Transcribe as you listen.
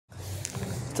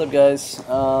What's up, guys?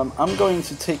 I'm going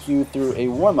to take you through a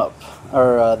warm-up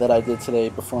that I did today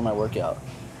before my workout.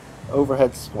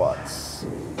 Overhead squats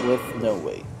with no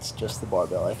weights, just the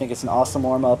barbell. I think it's an awesome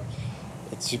warm-up.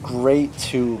 It's great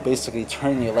to basically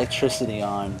turn the electricity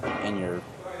on in your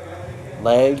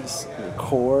legs, your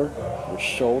core, your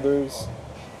shoulders,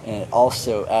 and it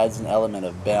also adds an element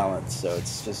of balance, so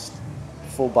it's just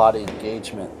full body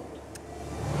engagement.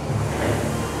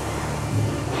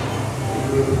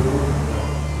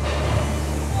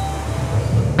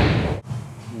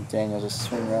 Daniel just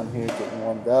swinging around here, getting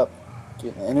warmed up,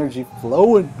 getting the energy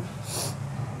flowing.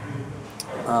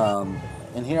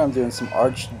 And here I'm doing some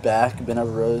arched back bent over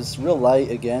rows, real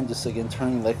light again, just again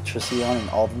turning electricity on in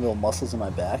all the little muscles in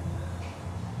my back.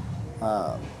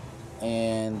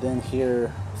 And then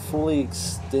here, fully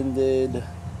extended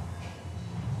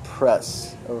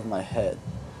press over my head,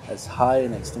 as high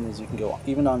and extended as you can go,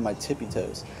 even on my tippy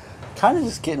toes. Kind of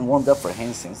just getting warmed up for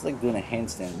handstands. It's like doing a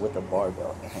handstand with a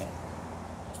barbell in your hand.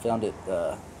 Found it,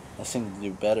 I seem to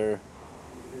do better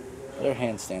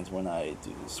handstands when I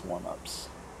do these warm-ups.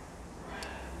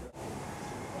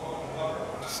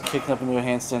 Just kicking up into a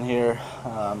handstand here.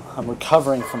 I'm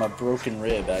recovering from a broken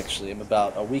rib, actually.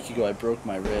 About a week ago I broke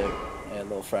my rib, I had a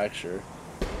little fracture.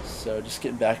 So just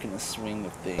getting back in the swing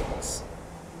of things.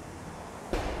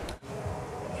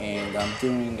 And I'm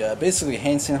doing basically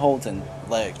handstand holds and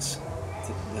legs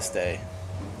this day.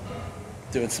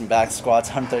 Doing some back squats,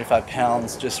 135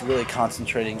 pounds, just really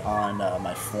concentrating on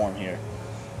my form here.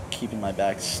 Keeping my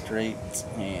back straight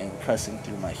and pressing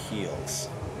through my heels.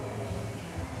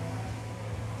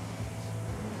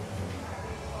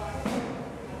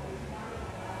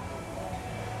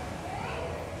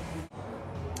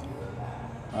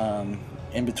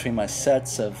 In between my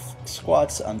sets of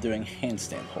squats, I'm doing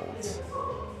handstand holds.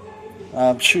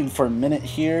 I'm shooting for a minute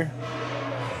here.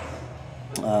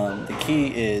 The key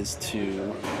is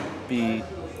to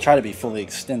try to be fully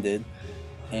extended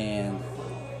and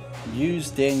use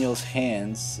Daniel's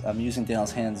hands. I'm using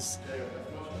Daniel's hands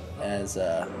as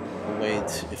a way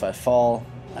to, if I fall,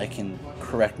 I can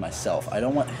correct myself. I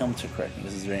don't want him to correct me.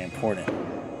 This is very important.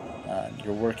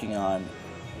 You're working on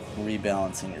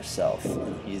rebalancing yourself,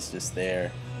 and he's just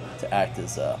there to act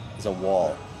as a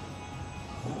wall.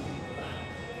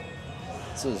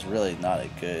 This is really not a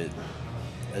good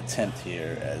attempt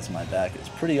here, as my back is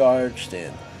pretty arched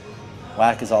and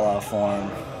whack is all out of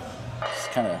form. Just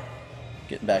kind of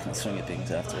getting back in the swing of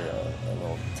things after a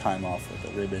little time off with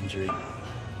a rib injury.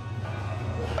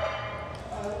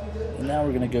 And now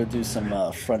we're going to go do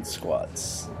some front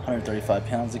squats. 135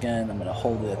 pounds again. I'm going to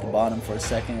hold it at the bottom for a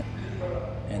second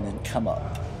and then come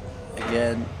up.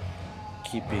 Again,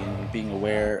 being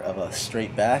aware of a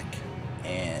straight back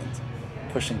and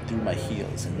pushing through my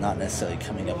heels and not necessarily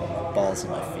coming up on the balls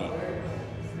of my feet.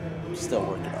 I'm still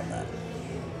working on that.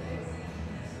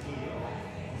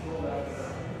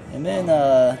 And then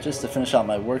just to finish out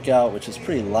my workout, which is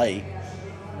pretty light,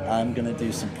 I'm going to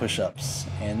do some push-ups.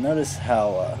 And notice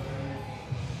how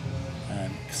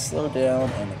I'm slow down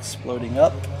and exploding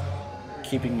up,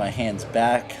 keeping my hands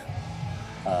back.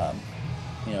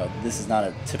 You know, this is not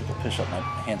a typical push-up. My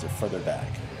hands are further back.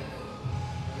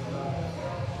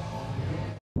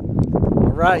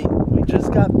 Alright, we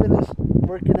just got finished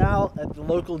working out at the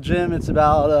local gym. It's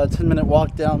about a 10-minute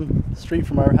walk down the street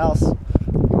from our house.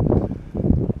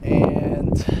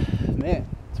 And man,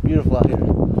 it's beautiful out here.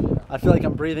 I feel like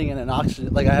I'm breathing in an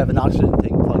oxygen, like I have an oxygen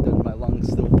tank plugged into my lungs.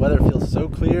 The weather feels so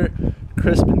clear,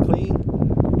 crisp and clean.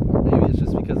 Or maybe it's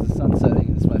just because the sun's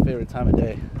setting. It's my favorite time of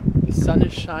day. The sun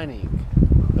is shining.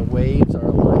 The waves are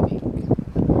aligning.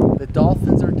 The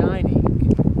dolphins are dining.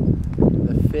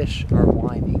 The fish are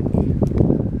whining.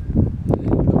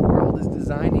 The world is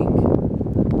designing.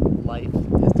 Life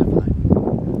is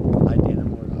defining. I did it.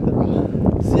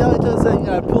 See how it does that? You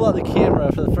know, I pull out the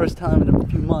camera for the first time in a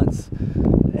few months,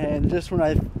 and just when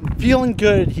I'm feeling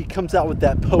good, he comes out with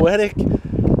that poetic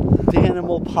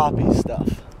Danimal Poppy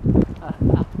stuff.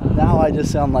 Now I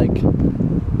just sound like a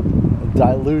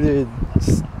diluted.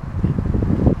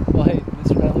 Well, hey,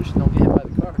 Mr. Dilution, don't get hit by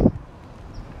the car.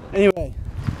 Anyway,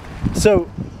 so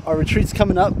our retreat's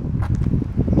coming up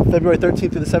February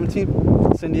 13th through the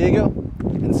 17th, San Diego,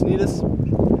 Encinitas,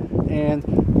 and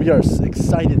we are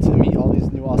excited to meet all these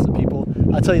new awesome people.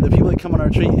 I tell you, the people that come on our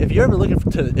retreat, if you're ever looking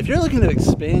to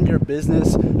expand your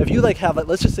business, if you like have,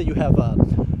 let's just say you have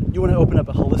you want to open up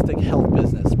a holistic health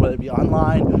business, whether it be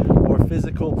online or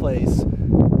physical place,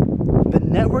 the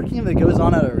networking that goes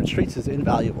on at our retreats is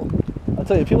invaluable. I'll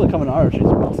tell you, people that come on our retreats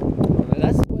are awesome.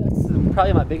 That's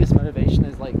probably my biggest motivation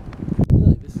is like,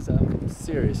 really, this is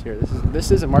serious here.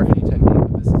 This is a marketing technique,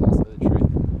 but this is also the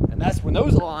truth. And That's when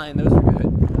those align, those are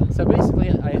good. So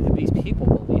basically, these people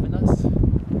believe in us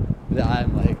that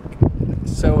I'm like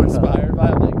so inspired by.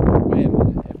 I'm like, wait a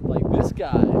minute, if like this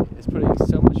guy is putting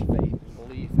so much faith and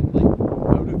belief and like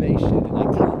motivation and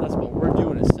like telling us what we're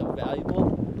doing is so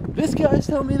valuable, this guy's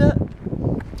telling me that,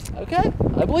 okay,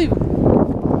 I believe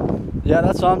him. Yeah,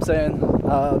 that's what I'm saying.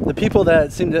 The people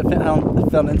that seem to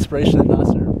have found inspiration in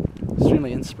us are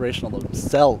extremely inspirational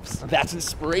themselves. That's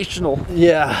inspirational.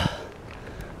 Yeah.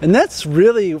 And that's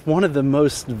really one of the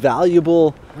most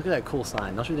valuable... Look at that cool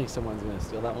sign. Don't you think someone's going to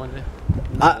steal that one day?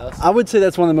 I would say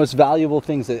that's one of the most valuable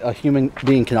things that a human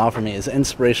being can offer me is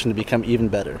inspiration to become even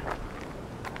better.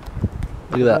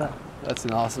 Look at that. That's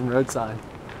an awesome road sign.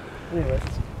 Anyways.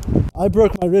 I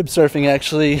broke my rib surfing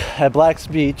actually at Black's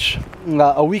Beach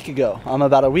a week ago. I'm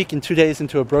about a week and 2 days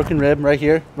into a broken rib right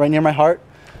here, right near my heart.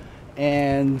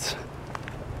 And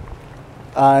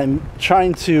I'm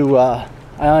trying to,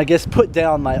 I guess, put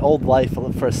down my old life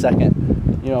for a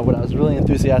second. You know, what I was really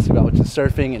enthusiastic about, which is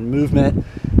surfing and movement,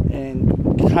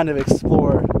 and kind of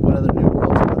explore what other new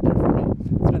worlds are out there for me.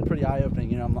 It's been pretty eye-opening.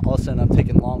 You know, all of a sudden I'm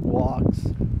taking long walks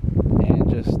and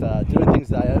just doing things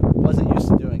that I wasn't used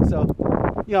to doing. So,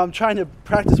 you know, I'm trying to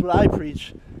practice what I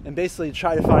preach and basically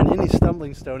try to find any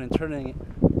stumbling stone and turn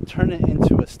it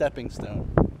into a stepping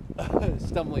stone.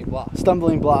 Stumbling block.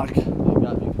 Stumbling block. You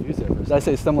got me confused there for a second. Did I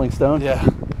say stumbling stone? Yeah.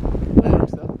 That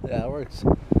works though. Yeah, it works.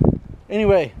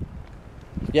 Anyway,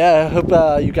 yeah, I hope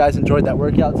you guys enjoyed that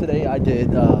workout today. I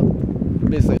did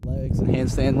basically legs and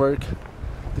handstand work.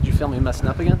 Did you film me messing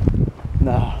up again?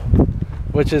 No.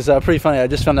 Which is pretty funny. I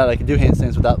just found out I could do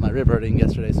handstands without my rib hurting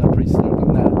yesterday, so I'm pretty stoked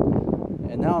on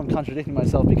that. And now I'm contradicting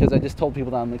myself because I just told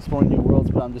people that I'm exploring new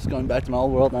worlds, but I'm just going back to my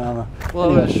old world now. Well,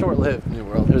 anyway, it was a short-lived new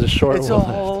world. It was a short It's world. a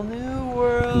whole new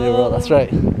world. New world, that's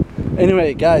right.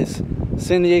 Anyway, guys,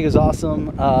 San Diego's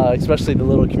awesome, especially the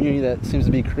little community that seems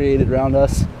to be created around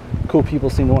us. Cool people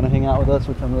seem to want to hang out with us,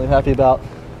 which I'm really happy about.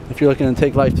 If you're looking to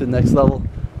take life to the next level,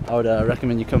 I would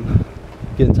recommend you come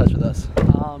get in touch with us.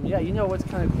 Yeah, you know what's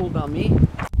kind of cool about me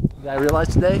that I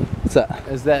realized today? What's that?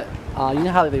 Is that, you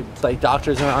know how they, like,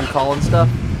 doctors are on call and stuff?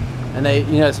 And they,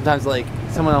 you know, sometimes, like,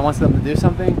 someone wants them to do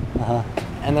something,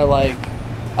 and they're like,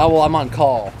 oh, well, I'm on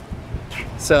call.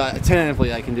 So,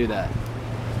 tentatively, I can do that.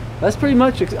 That's pretty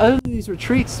much, other than these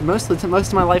retreats, most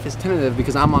of my life is tentative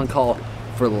because I'm on call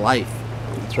for life.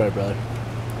 That's right, brother.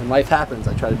 When life happens,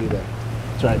 I try to be there.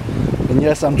 That's right. And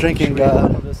yes, I'm drinking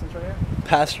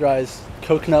pasteurized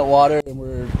coconut water, and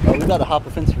we got to hop a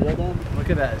fence real down.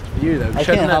 Look at that view, though. I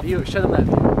Show them can't that hop. view. Show them that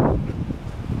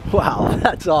view. Wow,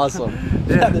 that's awesome.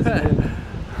 That is amazing.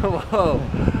 Whoa.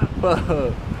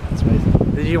 Whoa. That's amazing.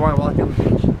 Did you want to walk down the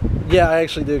beach? Yeah, I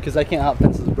actually do, because I can't hop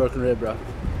fences with a broken rib, bro.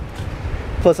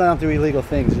 Plus, I don't do illegal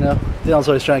things, you know? Dylan's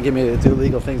always trying to get me to do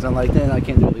illegal things. I'm like, I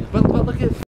can't do illegal. But look at...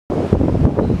 It's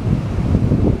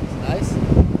nice.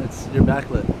 It's your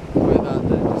backlit. What about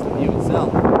just the view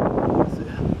itself?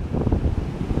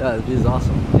 Yeah, the view is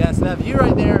awesome. Yeah, so that view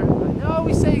right there, I know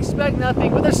we say expect nothing,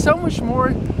 but there's so much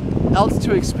more else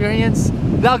to experience.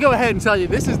 And I'll go ahead and tell you,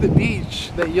 this is the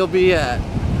beach that you'll be at.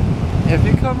 If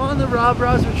you come on the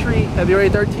RawBrahs retreat,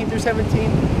 February 13th through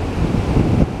 17th,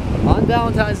 on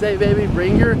Valentine's Day, baby,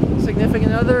 bring your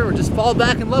significant other or just fall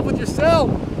back in love with yourself.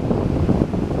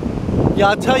 Yeah,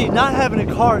 I'll tell you, not having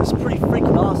a car is pretty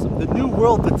freaking awesome. The new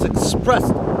world that's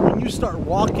expressed when you start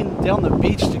walking down the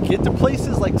beach to get to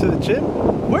places like to the gym.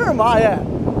 Where am I at?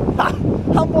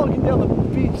 I'm walking down the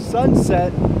beach,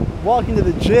 sunset, walking to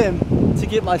the gym to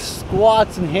get my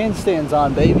squats and handstands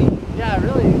on, baby. Yeah, I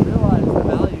really realize the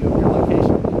value of your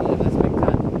location. Yeah, that's big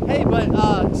time. Hey,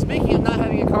 but speaking of not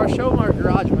having a car, show them our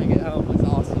garage when we get home. It's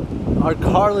awesome. Our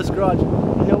carless garage. You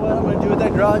know what I'm going to do with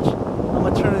that garage? I'm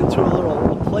going to turn it into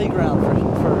a playground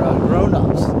for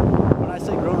grown-ups. When I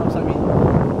say grown-ups, I mean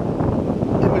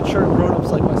immature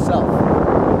grown-ups like myself.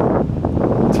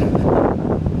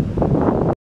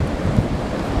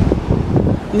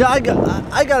 You know,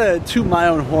 I gotta toot my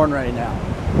own horn right now.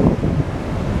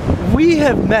 We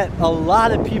have met a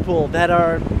lot of people that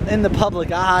are in the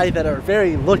public eye, that are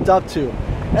very looked up to.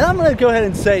 And I'm gonna go ahead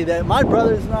and say that my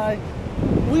brothers and I,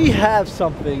 we have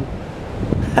something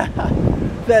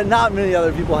that not many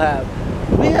other people have.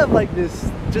 We have like this,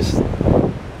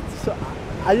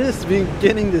 I just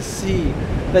beginning to see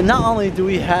that not only do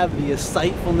we have the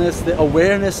insightfulness, the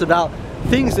awareness about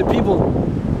things that people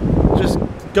just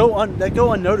go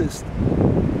unnoticed,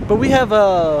 but we have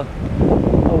a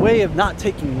way of not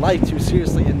taking life too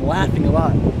seriously and laughing a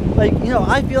lot. Like, you know,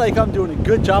 I feel like I'm doing a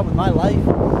good job with my life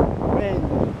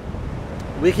when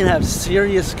we can have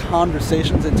serious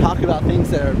conversations and talk about things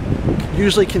that are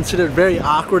usually considered very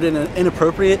awkward and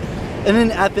inappropriate, and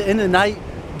then at the end of the night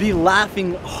be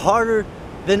laughing harder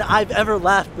than I've ever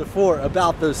laughed before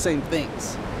about those same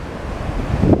things.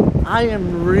 I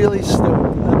am really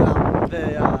stoked about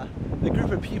the group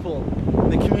of people,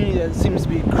 the community that seems to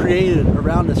be created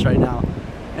around us right now,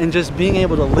 and just being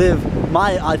able to live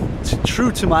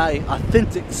true to my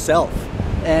authentic self,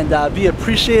 and be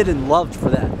appreciated and loved for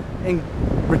that, and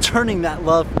returning that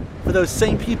love for those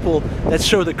same people that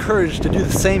show the courage to do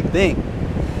the same thing.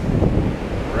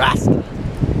 Rasta.